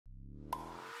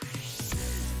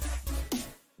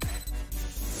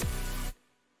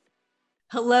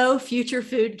Hello,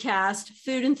 FutureFoodCast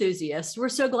food enthusiasts. We're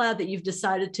so glad that you've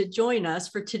decided to join us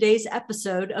for today's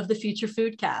episode of the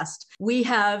FutureFoodCast. We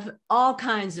have all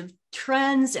kinds of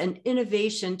trends and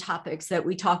innovation topics that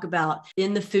we talk about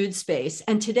in the food space.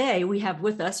 And today we have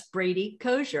with us Brady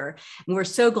Kosior, and we're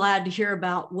so glad to hear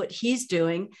about what he's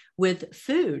doing with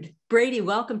food. Brady,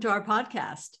 welcome to our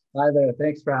podcast. Hi there.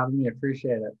 Thanks for having me.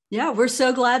 Appreciate it. Yeah, we're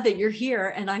so glad that you're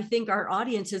here. And I think our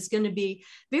audience is going to be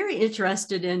very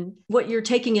interested in what you're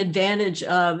taking advantage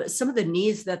of, some of the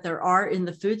needs that there are in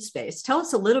the food space. Tell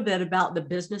us a little bit about the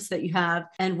business that you have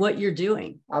and what you're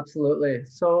doing. Absolutely.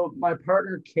 So my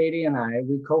partner, Katie, and I,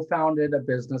 we co-founded a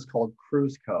business called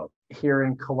Cruze Co here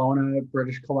in Kelowna,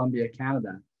 British Columbia,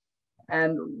 Canada.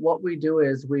 And what we do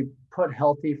is we put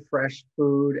healthy, fresh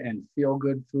food and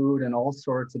feel-good food and all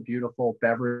sorts of beautiful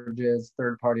beverages,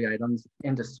 third-party items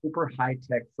into super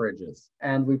high-tech fridges.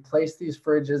 And we place these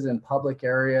fridges in public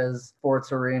areas,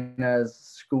 sports arenas,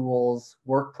 schools,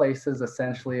 workplaces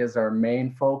essentially is our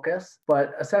main focus,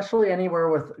 but essentially anywhere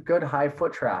with good high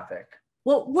foot traffic.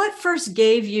 Well, what first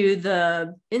gave you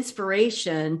the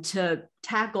inspiration to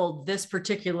tackle this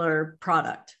particular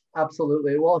product?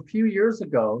 Absolutely. Well, a few years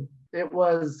ago, it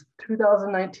was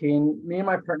 2019. Me and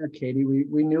my partner, Katie,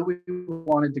 we knew we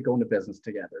wanted to go into business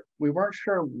together. We weren't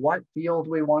sure what field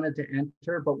we wanted to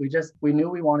enter, but we knew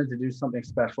we wanted to do something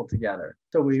special together.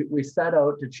 So we set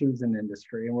out to choose an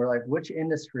industry, and we're like, which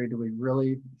industry do we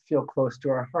really feel close to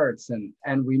our hearts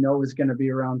and we know is going to be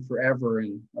around forever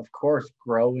and of course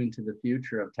grow into the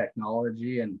future of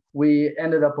technology. And we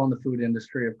ended up on the food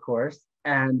industry, of course.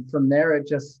 And from there, it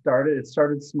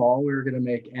started small. We were going to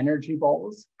make energy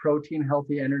balls, protein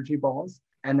healthy energy balls.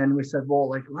 And then we said,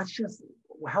 well,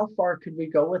 how far could we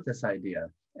go with this idea?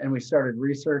 And we started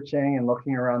researching and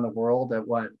looking around the world at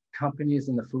what companies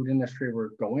in the food industry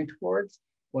were going towards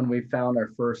when we found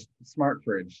our first smart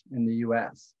fridge in the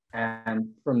US. And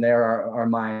from there, our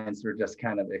minds were just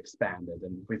kind of expanded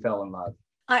and we fell in love.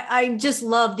 I just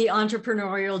love the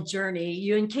entrepreneurial journey.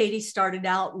 You and Katie started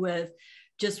out with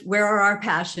just where are our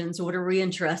passions? What are we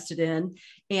interested in?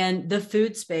 And the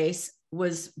food space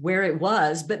was where it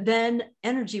was, but then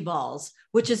energy balls,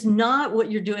 which is not what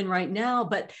you're doing right now,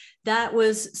 but that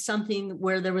was something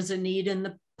where there was a need in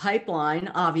the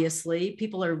pipeline. Obviously,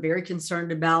 people are very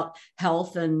concerned about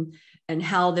health and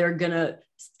how they're going to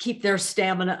keep their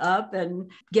stamina up and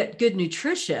get good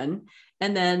nutrition.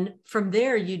 And then from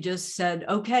there, you just said,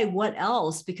 okay, what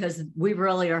else? Because we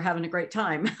really are having a great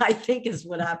time, I think is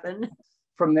what happened.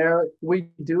 From there, we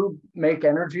do make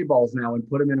energy balls now and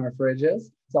put them in our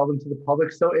fridges, sell them to the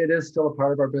public. So it is still a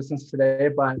part of our business today,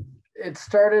 but it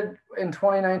started in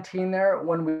 2019 there.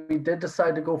 When we did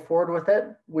decide to go forward with it,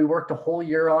 we worked a whole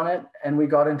year on it and we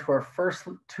got into our first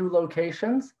 2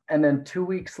 locations. And then 2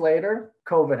 weeks later,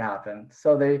 COVID happened.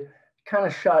 So they kind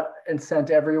of shut and sent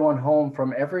everyone home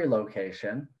from every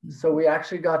location. So we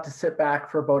actually got to sit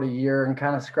back for about a year and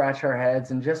kind of scratch our heads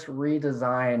and just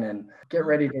redesign and get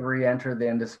ready to re-enter the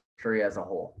industry as a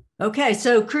whole. Okay,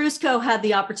 so Cruze Co had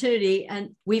the opportunity,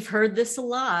 and we've heard this a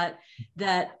lot,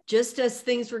 that just as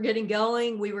things were getting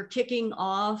going, we were kicking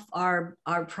off our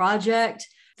project,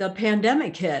 the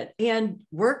pandemic hit, and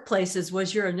workplaces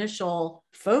was your initial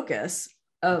focus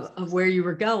of where you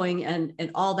were going,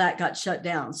 and all that got shut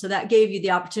down. So that gave you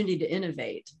the opportunity to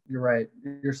innovate. You're right.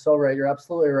 You're so right. You're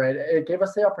absolutely right. It gave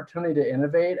us the opportunity to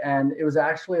innovate, and it was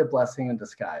actually a blessing in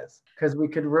disguise because we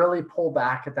could really pull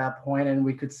back at that point and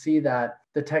we could see that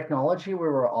the technology we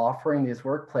were offering these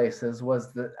workplaces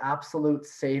was the absolute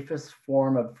safest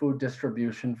form of food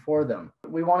distribution for them.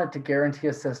 We wanted to guarantee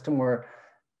a system where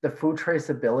the food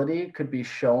traceability could be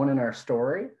shown in our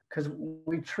story, because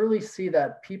we truly see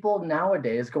that people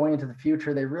nowadays going into the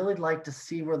future, they really like to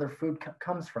see where their food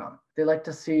comes from. They like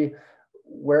to see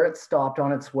where it stopped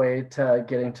on its way to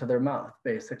getting to their mouth,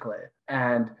 basically.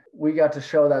 And we got to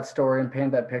show that story and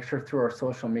paint that picture through our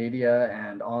social media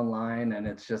and online. And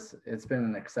it's been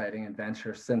an exciting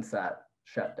adventure since that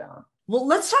shutdown. Well,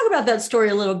 let's talk about that story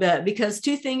a little bit, because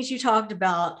 2 things you talked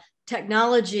about.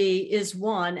 Technology is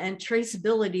one and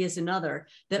traceability is another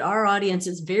that our audience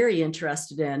is very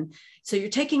interested in. So you're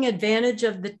taking advantage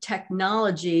of the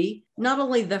technology, not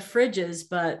only the fridges,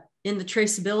 but in the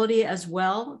traceability as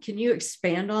well. Can you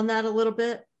expand on that a little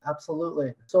bit?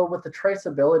 Absolutely. So with the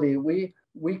traceability,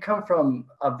 we come from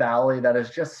a valley that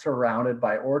is just surrounded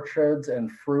by orchards and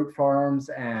fruit farms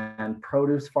and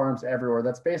produce farms everywhere.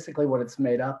 That's basically what it's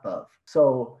made up of.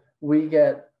 So we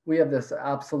have this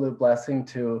absolute blessing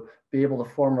to be able to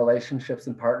form relationships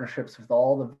and partnerships with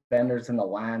all the vendors in the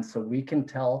land so we can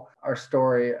tell our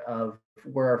story of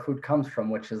where our food comes from,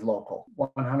 which is local,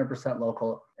 100%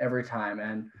 local every time.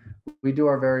 And we do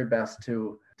our very best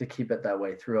to keep it that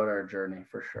way throughout our journey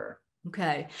for sure.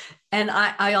 Okay. And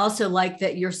I also like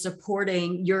that you're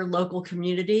supporting your local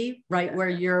community, right? Where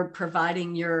you're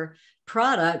providing your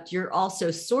product, you're also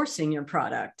sourcing your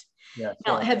product. Yeah.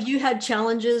 Now, have you had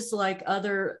challenges like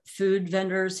other food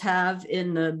vendors have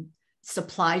in the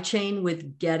supply chain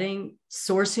with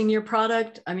sourcing your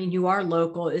product? I mean, you are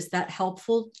local. Is that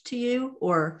helpful to you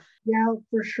or? Yeah,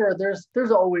 for sure.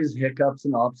 There's always hiccups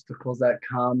and obstacles that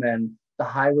come, and the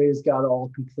highways got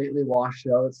all completely washed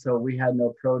out. So we had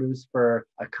no produce for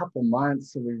a couple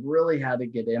months. So we really had to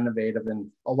get innovative. And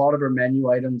a lot of our menu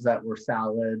items that were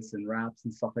salads and wraps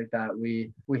and stuff like that,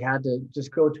 we had to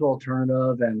just go to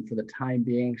alternative and for the time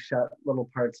being shut little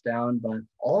parts down. But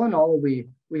all in all, we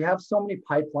have so many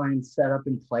pipelines set up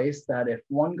in place that if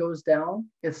one goes down,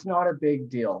 it's not a big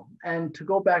deal. And to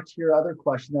go back to your other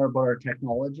question there about our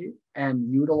technology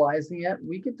and utilizing it,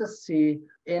 we get to see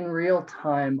in real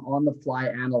time on the fly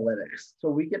analytics. So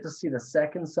we get to see the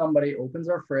second somebody opens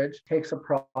our fridge, takes a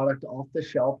product off the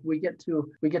shelf, we get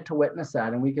to witness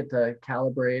that and we get to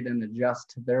calibrate and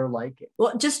adjust to their liking.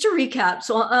 Well, just to recap,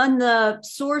 so on the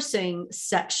sourcing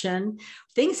section,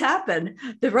 things happen.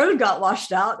 The road got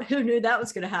washed out. Who knew that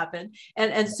was going to happen?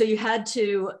 And so you had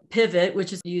to pivot,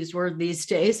 which is a used word these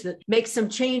days, but make some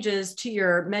changes to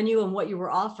your menu and what you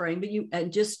were offering. But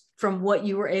and just from what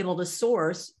you were able to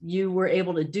source, you were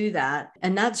able to do that.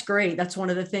 And that's great. That's one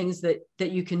of the things that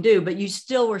you can do, but you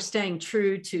still were staying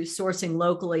true to sourcing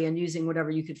locally and using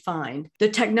whatever you could find. The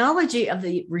technology of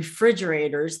the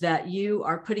refrigerators that you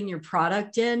are putting your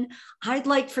product in, I'd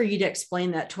like for you to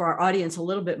explain that to our audience a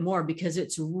little bit more, because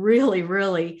it's really,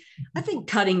 really, I think,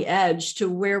 cutting edge to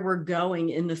where we're going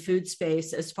in the food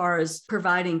space as far as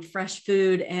providing fresh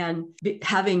food and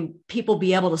having people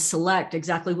be able to select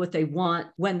exactly what they want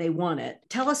when they want it.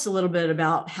 Tell us a little bit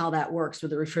about how that works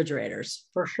with the refrigerators.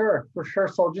 For sure.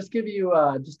 So I'll just give you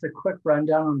just a quick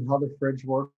rundown on how the fridge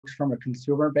works from a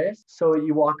consumer base. So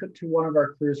you walk up to one of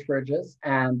our Cruze fridges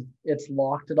and it's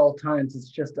locked at all times. It's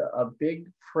just a big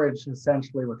fridge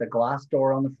essentially with a glass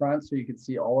door on the front so you can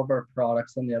see all of our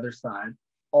products on the other side.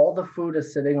 All the food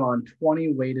is sitting on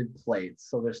 20 weighted plates.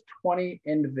 So there's 20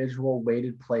 individual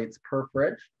weighted plates per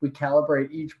fridge. We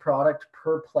calibrate each product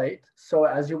per plate. So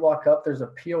as you walk up, there's a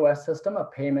POS system, a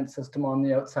payment system on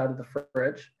the outside of the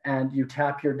fridge. And you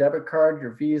tap your debit card,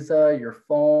 your Visa, your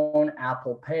phone,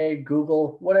 Apple Pay,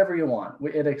 Google, whatever you want.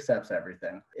 It accepts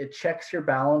everything. It checks your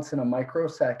balance in a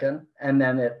microsecond, and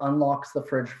then it unlocks the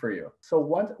fridge for you. So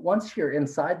once you're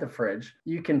inside the fridge,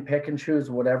 you can pick and choose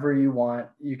whatever you want.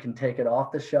 You can take it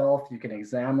off the shelf, you can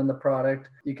examine the product,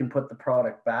 you can put the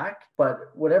product back, but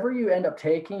whatever you end up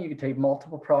taking, you can take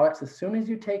multiple products. As soon as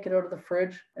you take it out of the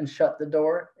fridge and shut the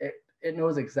door, it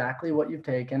knows exactly what you've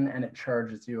taken and it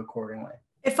charges you accordingly.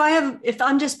 If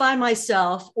I'm just by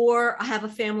myself or I have a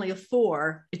family of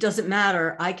 4, it doesn't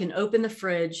matter. I can open the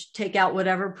fridge, take out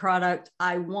whatever product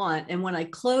I want. And when I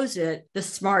close it, the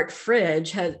smart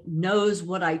fridge knows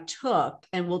what I took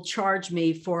and will charge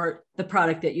me for the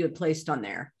product that you had placed on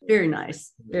there. Very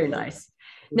nice. Very nice.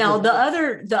 Now, the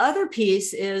other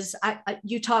piece is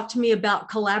you talked to me about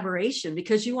collaboration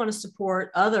because you want to support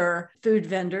other food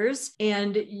vendors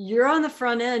and you're on the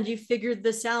front end. You figured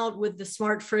this out with the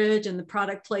smart fridge and the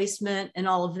product placement and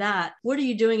all of that. What are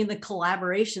you doing in the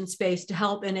collaboration space to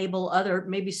help enable other,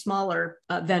 maybe smaller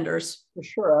vendors? For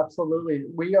sure, absolutely.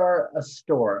 We are a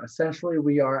store. Essentially,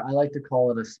 I like to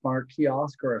call it a smart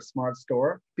kiosk or a smart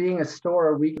store. Being a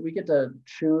store, we get to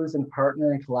choose and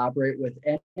partner and collaborate with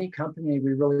any company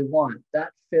we really want. That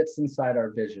fits inside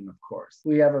our vision, of course.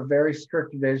 We have a very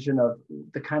strict vision of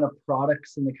the kind of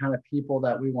products and the kind of people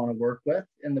that we want to work with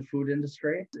in the food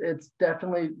industry. It's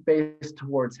definitely based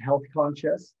towards health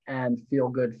conscious and feel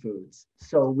good foods.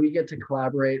 So we get to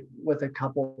collaborate with a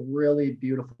couple really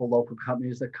beautiful local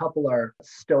companies. A couple are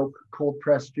Stoke cold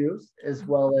pressed juice, as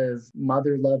well as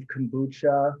Mother Love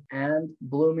kombucha and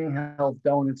Blooming Health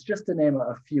donuts, just to name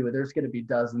a few. There's going to be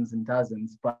dozens and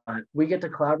dozens, but we get to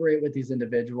collaborate with these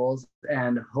individuals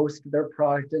and host their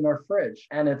product in our fridge.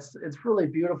 And it's really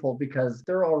beautiful because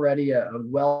they're already a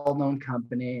well-known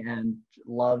company and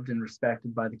loved and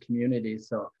respected by the community.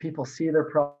 So people see their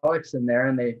products in there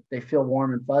and they feel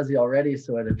warm and fuzzy already.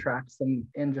 So it attracts them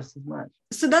in just as much.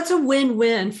 So that's a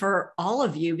win-win for all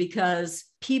of you because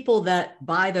people that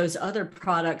buy those other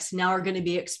products now are going to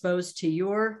be exposed to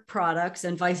your products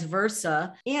and vice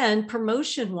versa. And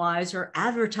promotion wise or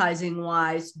advertising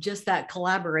wise, just that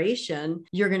collaboration,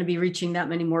 you're going to be reaching that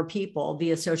many more people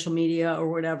via social media or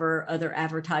whatever other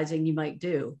advertising you might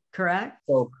do. Correct?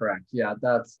 So correct. Yeah,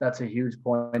 that's a huge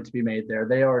point to be made there.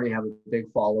 They already have a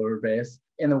big follower base.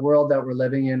 In the world that we're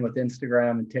living in with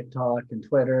Instagram and TikTok and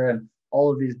Twitter and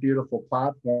all of these beautiful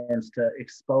platforms to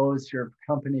expose your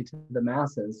company to the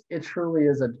masses, it truly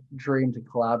is a dream to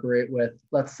collaborate with,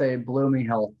 let's say, Bloomy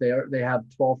Health. They have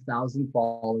 12,000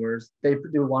 followers. They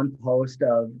do one post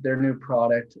of their new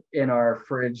product in our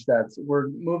fridge. We're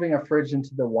moving a fridge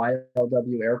into the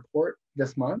YLW airport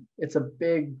this month. It's a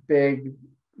big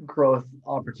growth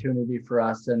opportunity for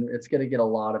us, and it's going to get a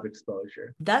lot of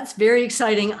exposure. That's very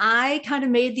exciting. I kind of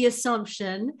made the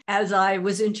assumption as I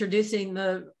was introducing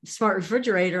the smart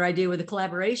refrigerator idea with the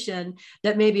collaboration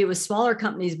that maybe it was smaller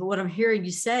companies, but what I'm hearing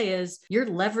you say is you're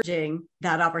leveraging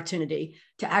that opportunity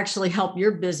to actually help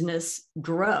your business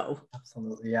grow.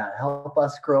 Absolutely. Yeah. Help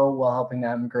us grow while helping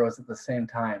them grow at the same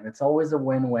time. It's always a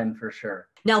win-win for sure.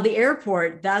 Now the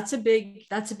airport, that's a big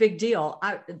deal.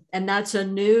 And that's a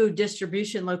new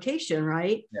distribution location,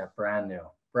 right? Yeah, brand new.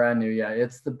 Yeah,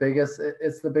 it's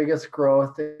the biggest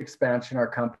growth expansion our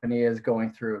company is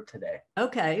going through today.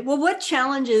 Okay. Well, what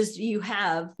challenges do you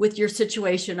have with your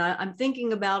situation? I'm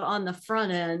thinking about on the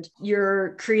front end,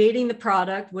 you're creating the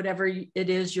product, whatever it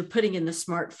is you're putting in the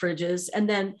smart fridges. And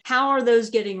then how are those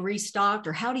getting restocked,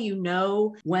 or how do you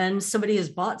know when somebody has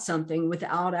bought something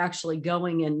without actually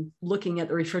going and looking at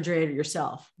the refrigerator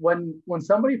yourself? When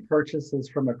somebody purchases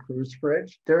from a Cruze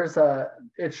fridge,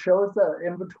 it shows the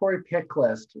inventory pick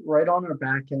list right on our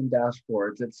back-end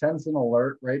dashboards. It sends an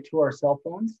alert right to our cell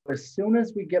phones. As soon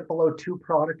as we get below 2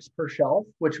 products per shelf,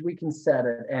 which we can set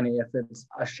at any, if it's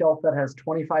a shelf that has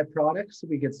 25 products,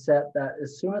 we get set that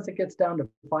as soon as it gets down to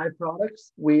 5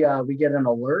 products, we get an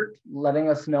alert letting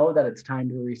us know that it's time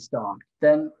to restock.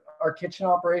 Then our kitchen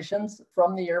operations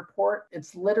from the airport,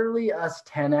 it's literally us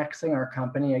 10xing our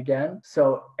company again.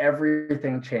 So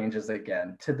everything changes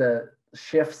again to the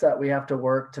shifts that we have to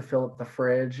work to fill up the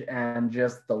fridge and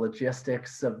just the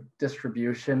logistics of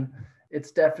distribution.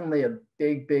 It's definitely a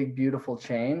big, beautiful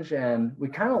change. And we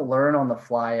kind of learn on the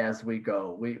fly as we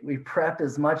go. We prep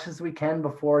as much as we can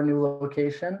before a new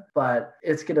location, but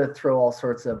it's going to throw all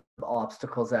sorts of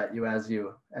obstacles at you as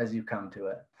you come to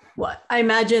it. Well, I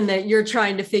imagine that you're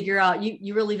trying to figure out,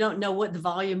 you really don't know what the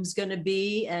volume's going to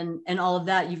be and all of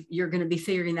that. You're going to be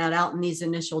figuring that out in these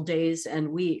initial days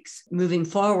and weeks moving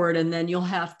forward. And then you'll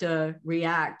have to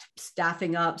react,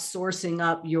 staffing up, sourcing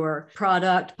up your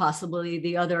product, possibly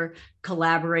the other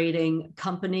collaborating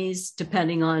companies,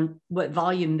 depending on what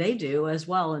volume they do as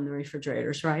well in the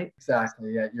refrigerators, right?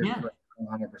 Exactly. Yeah, you're right.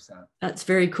 100%. That's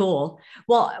very cool.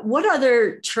 Well, what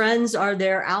other trends are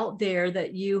there out there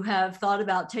that you have thought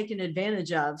about taking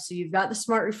advantage of? So you've got the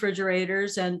smart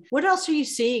refrigerators, and what else are you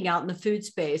seeing out in the food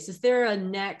space? Is there a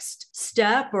next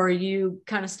step, or are you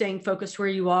kind of staying focused where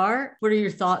you are? What are your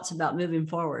thoughts about moving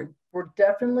forward? We're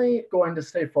definitely going to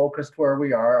stay focused where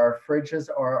we are. Our fridges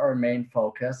are our main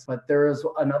focus, but there is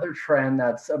another trend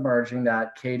that's emerging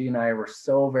that Katie and I were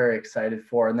so very excited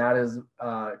for, and that is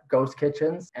ghost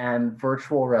kitchens and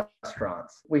virtual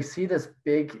restaurants. We see this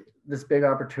big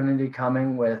opportunity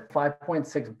coming with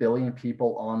 5.6 billion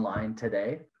people online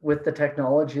today. With the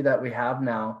technology that we have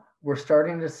now, we're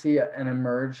starting to see an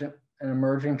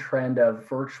emerging trend of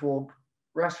virtual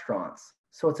restaurants.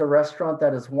 So it's a restaurant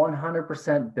that is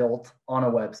 100% built on a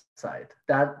website.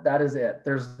 That is it.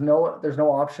 There's no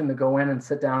option to go in and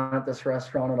sit down at this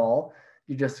restaurant at all.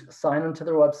 You just sign into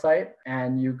their website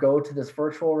and you go to this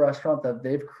virtual restaurant that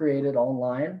they've created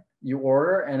online. You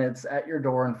order and it's at your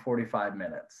door in 45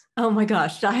 minutes. Oh my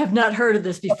gosh, I have not heard of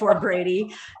this before,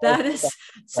 Brady. That is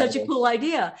such a cool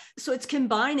idea. So it's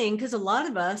combining, because a lot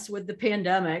of us with the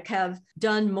pandemic have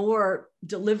done more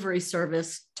delivery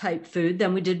service type food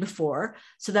than we did before.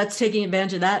 So that's taking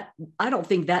advantage of that. I don't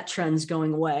think that trend's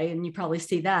going away, and you probably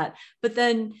see that. But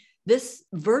then this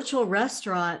virtual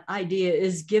restaurant idea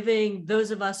is giving those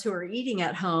of us who are eating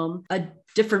at home a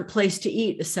different place to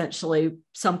eat, essentially,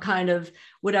 some kind of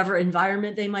whatever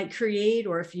environment they might create.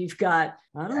 Or if you've got,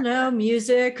 I don't know,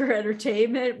 music or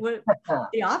entertainment,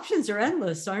 the options are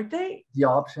endless, aren't they? The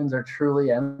options are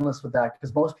truly endless with that,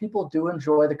 because most people do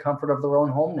enjoy the comfort of their own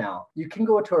home now. You can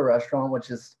go to a restaurant, which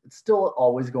is still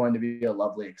always going to be a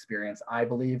lovely experience, I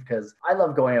believe, because I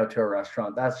love going out to a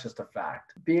restaurant. That's just a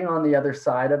fact. Being on the other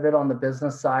side of it, on the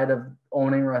business side of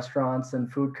owning restaurants and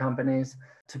food companies,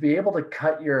 to be able to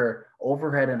cut your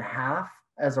overhead in half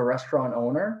as a restaurant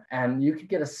owner, and you could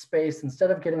get a space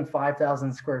instead of getting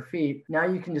 5,000 square feet. Now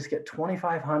you can just get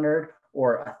 2,500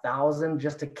 or 1,000,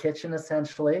 just a kitchen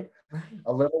essentially, Right.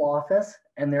 a little office,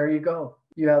 and there you go.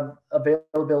 You have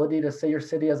availability to say your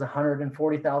city has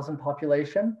 140,000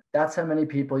 population. That's how many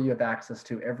people you have access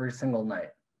to every single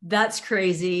night. That's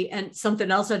crazy. And something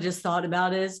else I just thought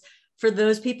about is for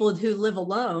those people who live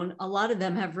alone, a lot of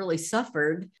them have really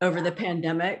suffered over the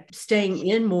pandemic, staying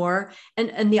in more,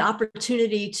 and the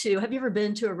opportunity to, have you ever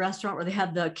been to a restaurant where they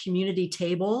have the community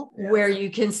table where you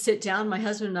can sit down? My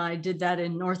husband and I did that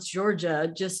in North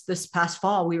Georgia just this past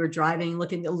fall. We were driving,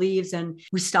 looking at the leaves, and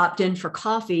we stopped in for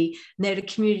coffee, and they had a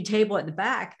community table at the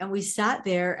back, and we sat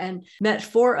there and met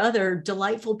 4 other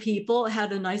delightful people,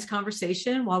 had a nice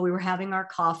conversation while we were having our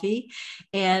coffee.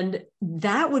 And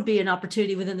that would be an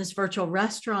opportunity within this virtual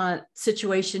restaurant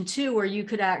situation too, where you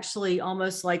could actually,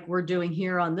 almost like we're doing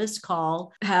here on this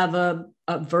call, have a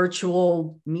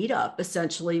virtual meetup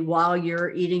essentially while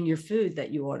you're eating your food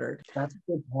that you ordered. That's a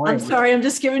good point. I'm sorry, I'm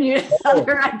just giving you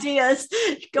other ideas.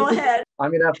 Go ahead.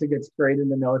 I'm going to have to get straight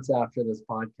into notes after this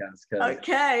podcast.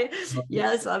 Okay.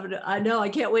 Yes, I know. I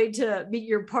can't wait to meet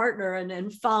your partner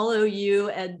and follow you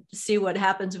and see what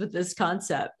happens with this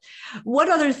concept. What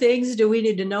other things do we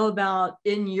need to know about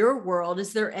in your world?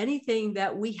 Is there anything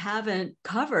that we haven't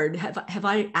covered? Have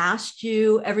I asked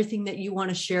you everything that you want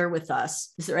to share with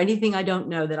us? Is there anything I don't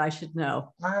know that I should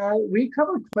know? We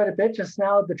covered quite a bit just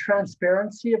now. The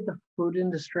transparency of the food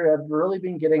industry, I've really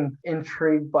been getting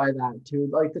intrigued by that too,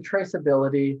 like the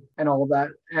traceability and all that.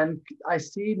 And I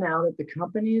see now that the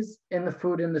companies in the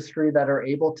food industry that are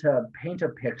able to paint a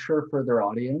picture for their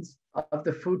audience of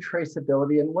the food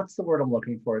traceability, and what's the word I'm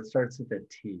looking for? It starts with a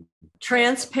T.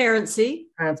 Transparency.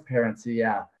 Transparency,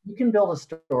 yeah. You can build a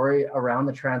story around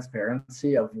the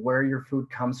transparency of where your food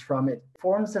comes from. It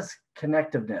forms this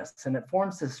connectiveness and it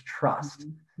forms this trust.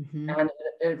 Mm-hmm. And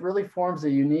it really forms a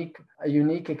unique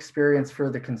experience for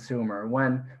the consumer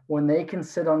when they can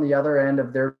sit on the other end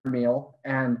of their meal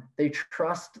and they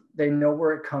trust, they know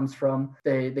where it comes from.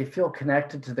 They feel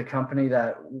connected to the company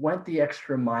that went the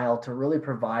extra mile to really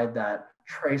provide that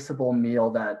traceable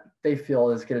meal that they feel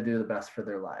is going to do the best for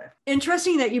their life.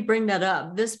 Interesting that you bring that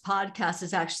up. This podcast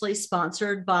is actually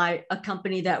sponsored by a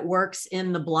company that works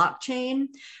in the blockchain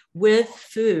with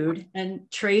food and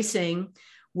tracing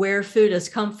where food has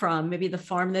come from, maybe the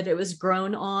farm that it was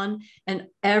grown on, and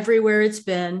everywhere it's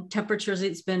been, temperatures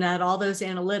it's been at, all those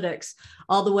analytics,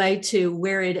 all the way to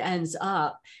where it ends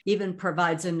up, even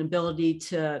provides an ability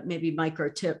to maybe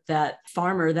microtip that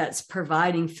farmer that's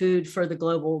providing food for the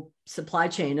global supply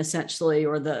chain, essentially,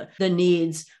 or the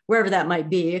needs, wherever that might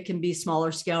be. It can be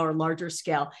smaller scale or larger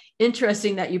scale.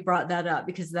 Interesting that you brought that up,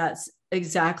 because that's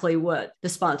exactly what the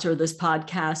sponsor of this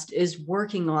podcast is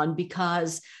working on,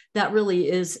 because that really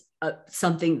is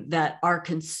something that our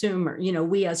consumer,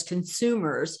 we as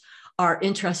consumers are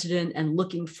interested in and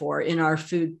looking for in our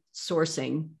food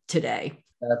sourcing today.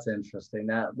 That's interesting.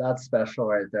 That's special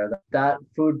right there. That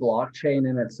food blockchain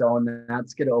in its own,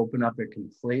 that's going to open up a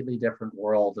completely different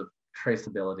world of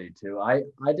traceability too. I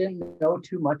didn't know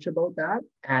too much about that.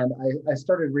 And I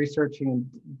started researching and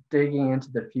digging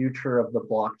into the future of the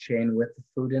blockchain with the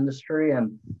food industry.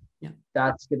 And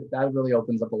that really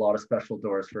opens up a lot of special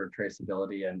doors for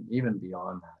traceability and even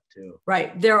beyond that too.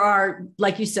 Right. There are,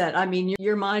 like you said, I mean,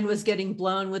 your mind was getting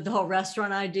blown with the whole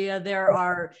restaurant idea. There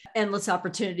are endless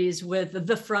opportunities with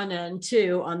the front end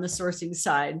too on the sourcing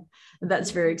side.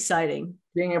 That's very exciting.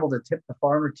 Being able to tip the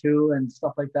farmer too and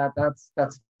stuff like that, that's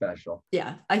special.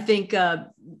 Yeah, I think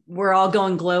we're all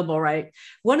going global, right?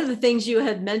 One of the things you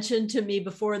had mentioned to me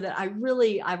before that I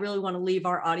really want to leave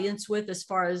our audience with, as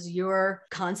far as your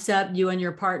concept, you and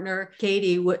your partner,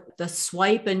 Katie, with the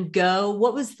swipe and go.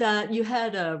 What was that? You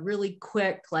had a really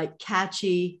quick, like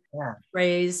catchy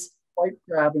phrase. Swipe,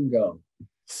 grab, and go.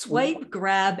 Swipe,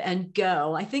 grab, and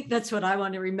go. I think that's what I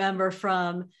want to remember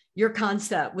from your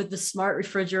concept with the smart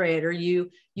refrigerator. You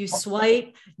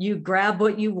swipe, you grab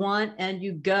what you want, and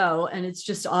you go, and it's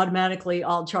just automatically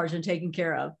all charged and taken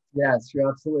care of. Yes, you're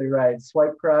absolutely right.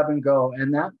 Swipe, grab, and go.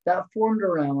 And that formed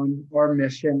around our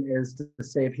mission is to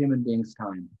save human beings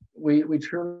time. We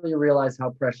truly realize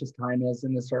how precious time is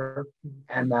in this earth,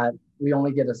 and that we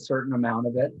only get a certain amount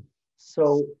of it.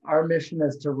 So our mission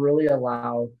is to really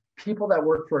allow people that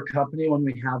work for a company, when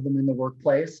we have them in the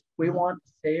workplace, we want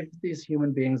to save these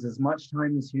human beings as much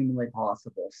time as humanly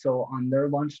possible. So on their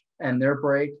lunch and their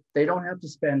break, they don't have to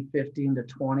spend 15 to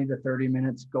 20 to 30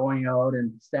 minutes going out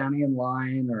and standing in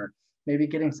line, or maybe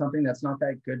getting something that's not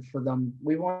that good for them.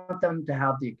 We want them to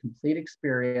have the complete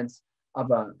experience of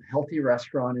a healthy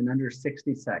restaurant in under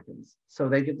 60 seconds. So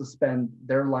they get to spend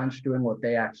their lunch doing what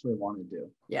they actually want to do.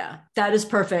 Yeah, that is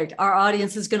perfect. Our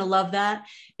audience is going to love that.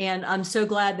 And I'm so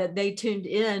glad that they tuned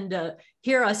in to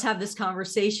hear us have this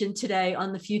conversation today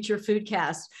on the Future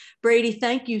Foodcast. Brady,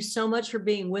 thank you so much for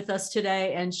being with us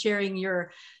today and sharing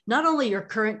not only your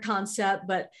current concept,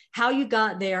 but how you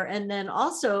got there. And then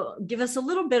also give us a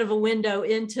little bit of a window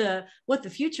into what the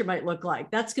future might look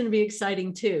like. That's going to be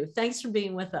exciting too. Thanks for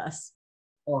being with us.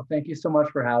 Well, thank you so much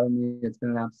for having me. It's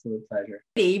been an absolute pleasure.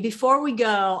 Before we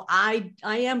go, I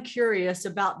am curious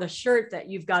about the shirt that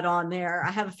you've got on there.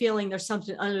 I have a feeling there's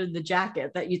something under the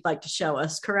jacket that you'd like to show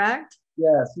us, correct?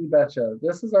 Yes, you betcha.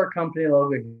 This is our company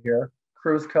logo here,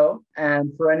 Cruze Co.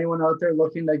 And for anyone out there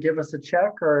looking to give us a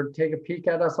check or take a peek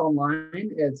at us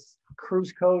online, it's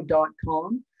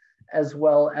cruzeco.com, as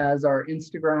well as our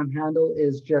Instagram handle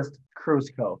is just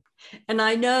Cruze Co. And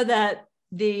I know that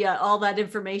all that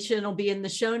information will be in the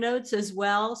show notes as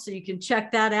well, so you can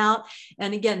check that out.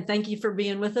 And again, thank you for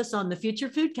being with us on the Future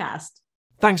Foodcast.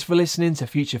 Thanks for listening to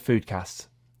Future Foodcast.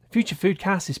 Future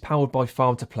Foodcast is powered by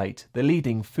Farm to Plate, the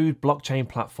leading food blockchain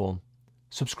platform.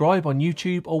 Subscribe on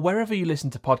YouTube or wherever you listen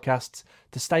to podcasts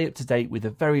to stay up to date with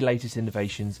the very latest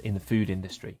innovations in the food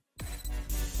industry.